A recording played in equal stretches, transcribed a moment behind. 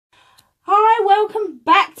welcome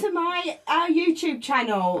back to my YouTube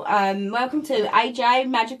channel. Welcome to AJ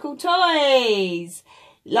Magical Toys.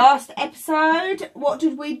 Last episode, what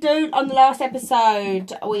did we do on the last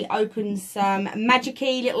episode? We opened some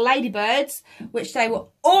magic-y little ladybirds, which they were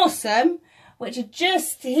awesome, which are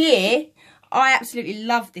just here. I absolutely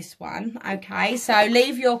love this one. Okay, so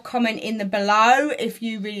leave your comment in the below if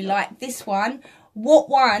you really like this one. What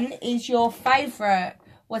one is your favourite?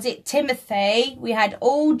 Was it Timothy? We had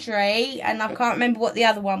Audrey, and I can't remember what the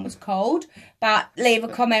other one was called, but leave a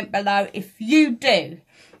comment below if you do.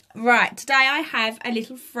 Right, today I have a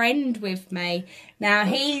little friend with me. Now,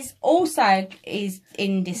 he's also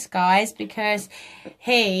in disguise because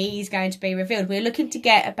he's going to be revealed. We're looking to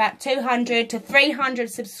get about 200 to 300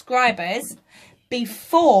 subscribers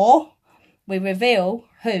before we reveal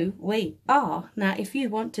who we are. Now, if you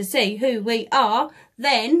want to see who we are,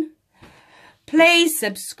 then please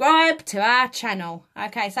subscribe to our channel.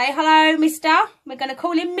 Okay, say hello, mister. We're going to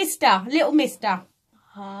call him Mister, little mister.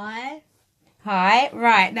 Hi. Hi.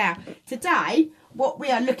 Right, now, today, what we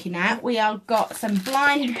are looking at, we have got some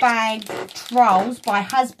blind bag trolls by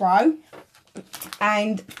Hasbro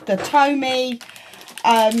and the Tomy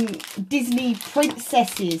Disney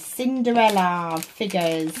princesses, Cinderella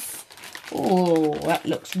figures. Oh, that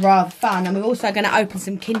looks rather fun. And we're also going to open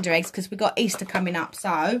some Kinder eggs because we've got Easter coming up.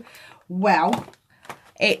 So, well,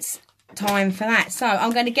 it's time for that. So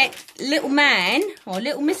I'm going to get little man or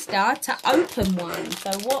little mister to open one.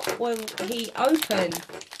 So what will he open?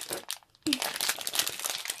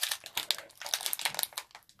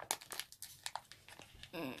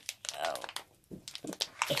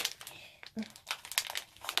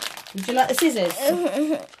 Would you like the scissors?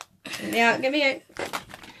 Yeah, give me it.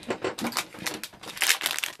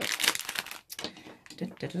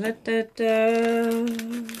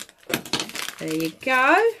 There you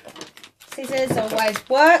go. Scissors always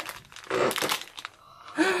work.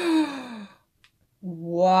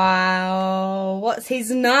 Wow. What's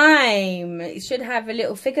his name? It should have a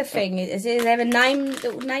little figure thing. Is there a name,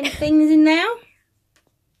 little name things in there?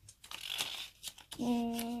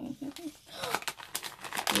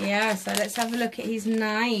 Yeah, so let's have a look at his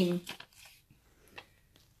name.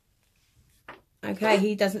 Okay,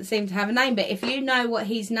 he doesn't seem to have a name, but if you know what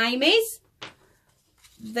his name is,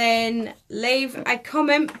 then leave a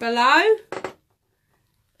comment below,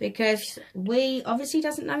 because we obviously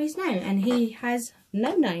doesn't know his name and he has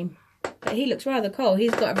no name, but he looks rather cool.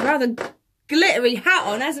 He's got a rather glittery hat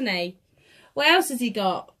on, hasn't he? What else has he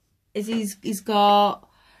got? He's got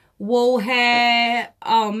wool hair.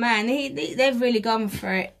 Oh man, they've really gone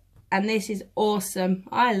for it, and this is awesome.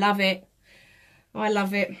 I love it. I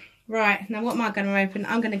love it. Right, now what am I going to open?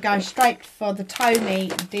 I'm going to go straight for the Tomy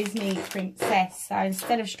Disney Princess. So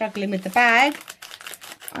instead of struggling with the bag,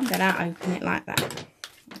 I'm going to open it like that.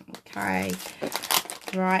 Okay.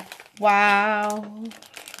 Right. Wow.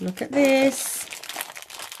 Look at this.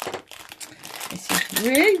 This is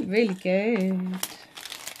really, really good.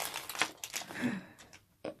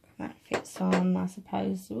 That fits on, I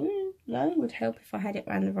suppose. Ooh, that would help if I had it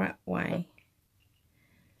around the right way.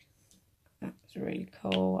 That's really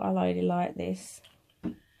cool. I really like this.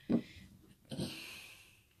 That's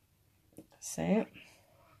it.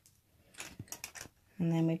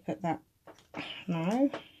 And then we put that. No.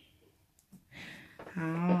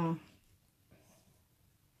 Oh.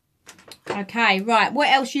 Okay, right. What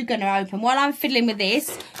else are you going to open? While I'm fiddling with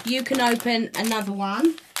this, you can open another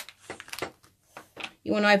one.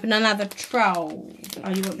 You want to open another troll. Oh,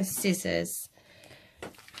 you want the scissors.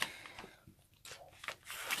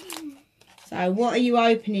 So, what are you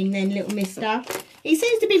opening then, little mister? He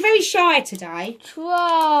seems to be very shy today.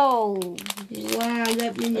 Trolls. Wow, you're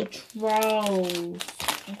opening the trolls.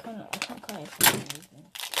 I can't quite open anything.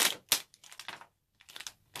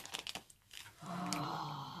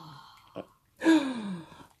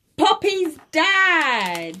 Poppy's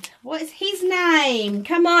dad. What is his name?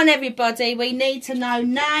 Come on, everybody. We need to know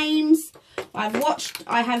names. I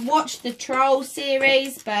have watched the Troll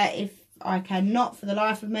series, but if I cannot for the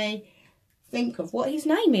life of me think of what his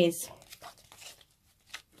name is.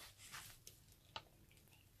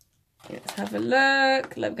 Let's have a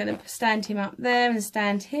look. I'm going to stand him up there and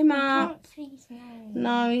stand him up. I can't see his name.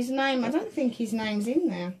 No, his name, I don't think his name's in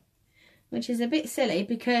there, which is a bit silly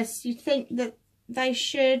because you'd think that they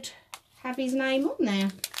should have his name on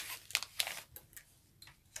there.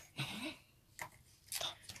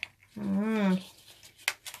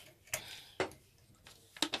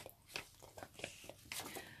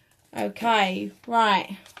 Okay,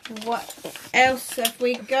 right. What else have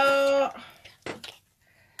we got?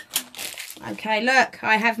 Okay, look,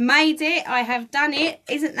 I have made it. I have done it.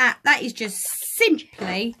 Isn't that is just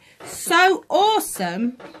simply so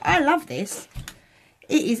awesome. I love this.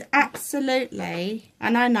 It is absolutely,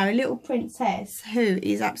 and I know little princess who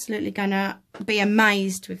is absolutely going to be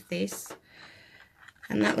amazed with this.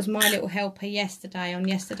 And that was my little helper yesterday on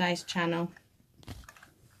yesterday's channel.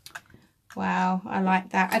 Wow, I like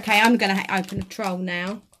that. Okay, I'm going to open a troll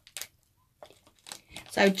now.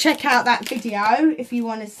 So check out that video if you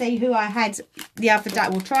want to see who I had the other day.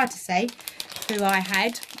 We'll try to see who I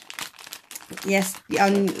had. Yes,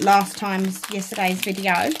 on yesterday's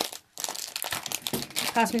video.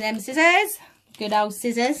 Pass me them scissors. Good old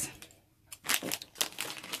scissors.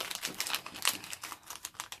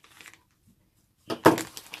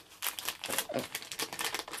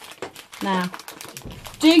 Now,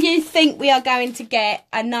 do you think we are going to get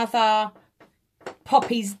another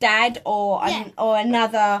Poppy's dad or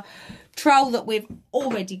another troll that we've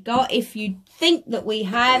already got? If you think that we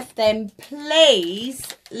have, then please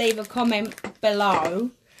leave a comment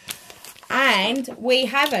below. And we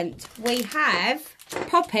haven't. We have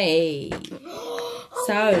Poppy.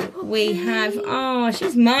 So we have, oh,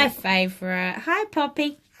 she's my favourite. Hi,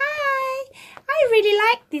 Poppy. Hi. I really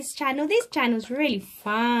like this channel. This channel's really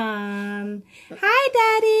fun. Hi,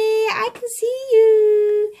 Daddy. I can see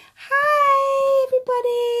you. Hi,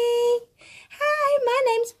 everybody. Hi, my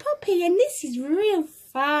name's Poppy and this is real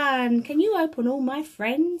fun. Can you open all my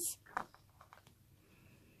friends?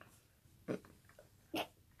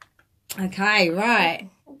 Okay, right.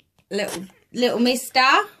 Little mister.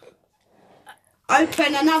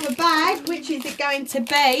 Open another bag. Which is it going to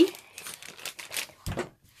be?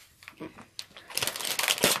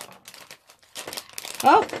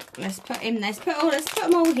 Oh, let's put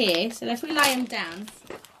them all here. So if we lay them down.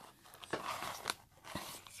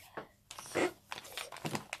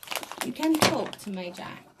 You can talk to me,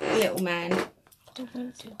 Jack, little man.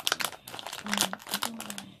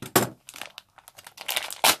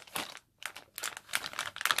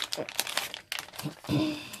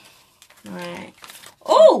 Right.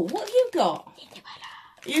 Oh, what have you got?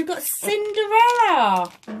 You've got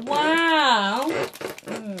Cinderella. Wow.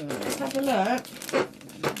 Let's have a look.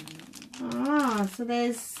 Ah, so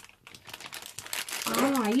there's...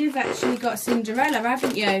 Ah, you've actually got Cinderella,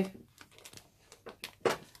 haven't you?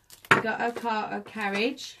 You've got a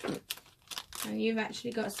carriage. And you've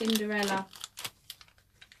actually got Cinderella.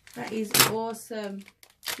 That is awesome.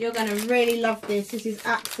 You're going to really love this. This is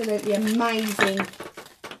absolutely amazing.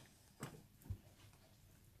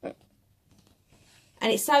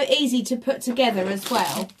 And it's so easy to put together as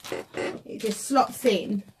well. It just slots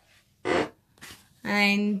in.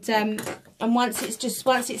 And once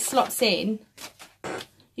it slots in,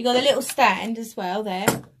 you got a little stand as well there.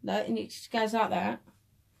 Look, and it just goes like that.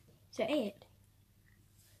 Is that it?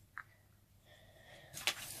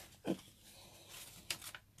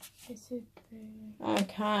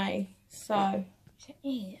 Okay, so Is that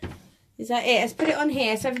it? Is that it? Let's put it on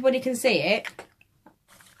here so everybody can see it.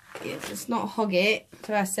 Yes, let's not hog it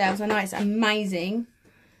to ourselves. I know it's amazing.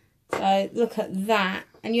 So look at that.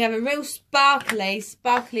 And you have a real sparkly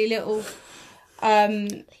little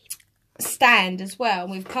stand as well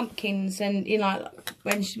with pumpkins, and you know,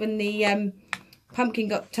 when the pumpkin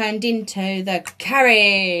got turned into the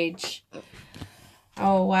carriage.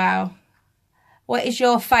 Oh wow. What is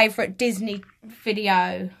your favourite Disney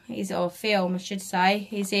video? Or film, I should say.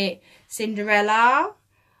 Is it Cinderella?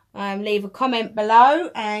 Leave a comment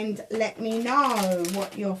below and let me know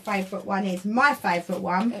what your favourite one is. My favourite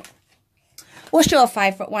one. What's your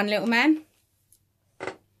favourite one, little man?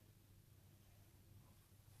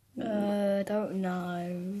 Don't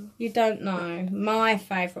know. You don't know. My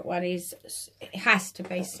favourite one is, it has to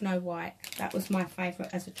be Snow White. That was my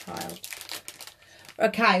favourite as a child.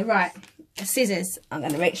 Okay, right. Scissors. I'm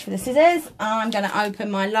going to reach for the scissors. I'm going to open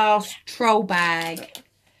my last troll bag.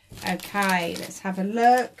 Okay, let's have a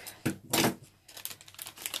look.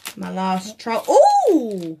 My last troll.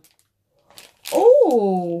 Ooh!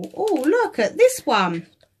 Ooh! Oh, look at this one.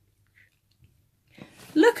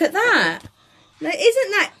 Look at that. Now,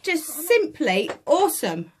 isn't that just simply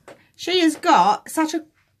awesome? She has got such a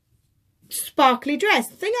sparkly dress.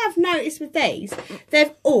 The thing I've noticed with these,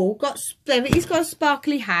 they've all got, he's got a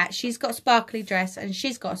sparkly hat, she's got a sparkly dress, and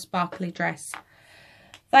she's got a sparkly dress.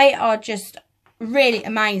 They are just really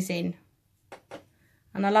amazing.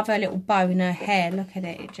 And I love her little bow in her hair. Look at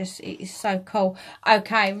it. It is so cool.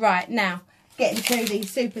 Okay, right, now getting to the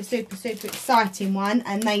super exciting one,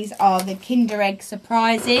 and these are the Kinder Egg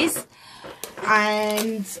surprises.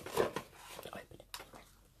 And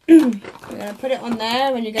you're going to put it on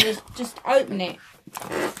there and you're going to just open it.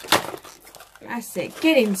 That's it.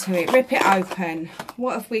 Get into it. Rip it open.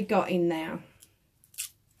 What have we got in there?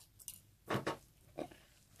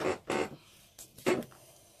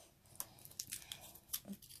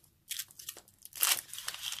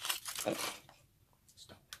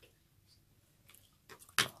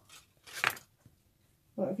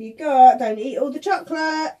 What have you got? Don't eat all the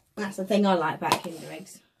chocolate. That's the thing I like about Kinder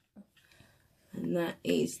Eggs. And that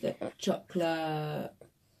is the chocolate.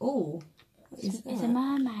 Oh, what is that? It's a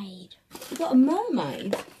mermaid. You got a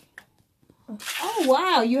mermaid? Oh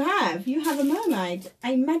wow, you have a mermaid.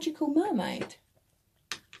 A magical mermaid.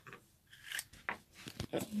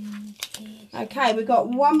 Okay, we've got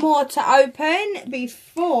one more to open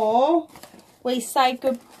before we say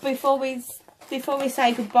before we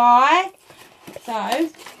say goodbye. So,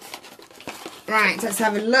 right, let's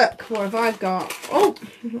have a look. What have I got? Oh,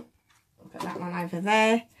 put that one over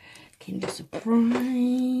there. Kinder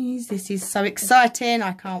Surprise. This is so exciting.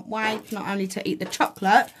 I can't wait not only to eat the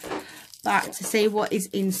chocolate, but to see what is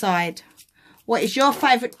inside. What is your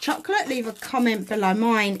favourite chocolate? Leave a comment below.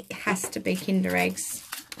 Mine has to be Kinder Eggs.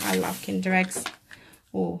 I love Kinder Eggs.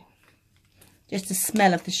 Oh, just the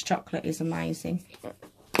smell of this chocolate is amazing.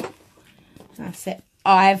 That's it.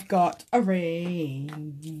 I've got a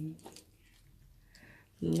ring.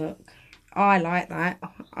 Look, I like that.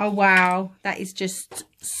 Oh, wow. That is just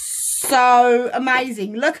so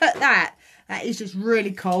amazing. Look at that. That is just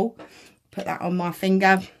really cool. Put that on my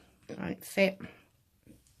finger. Don't fit.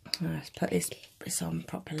 Let's put this on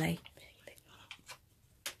properly.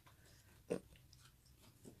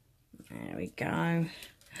 There we go.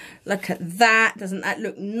 Look at that. Doesn't that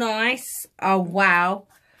look nice? Oh, wow.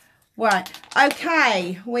 Right.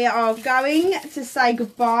 Okay. We are going to say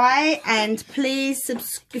goodbye. And please,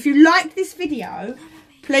 if you liked this video,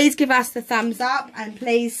 please give us the thumbs up. And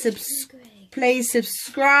please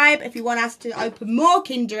subscribe if you want us to open more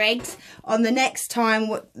Kinder Eggs on the next time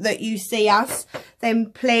that you see us.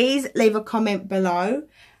 Then please leave a comment below.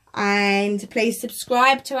 And please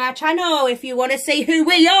subscribe to our channel if you want to see who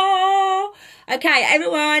we are. Okay,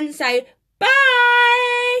 everyone, say bye.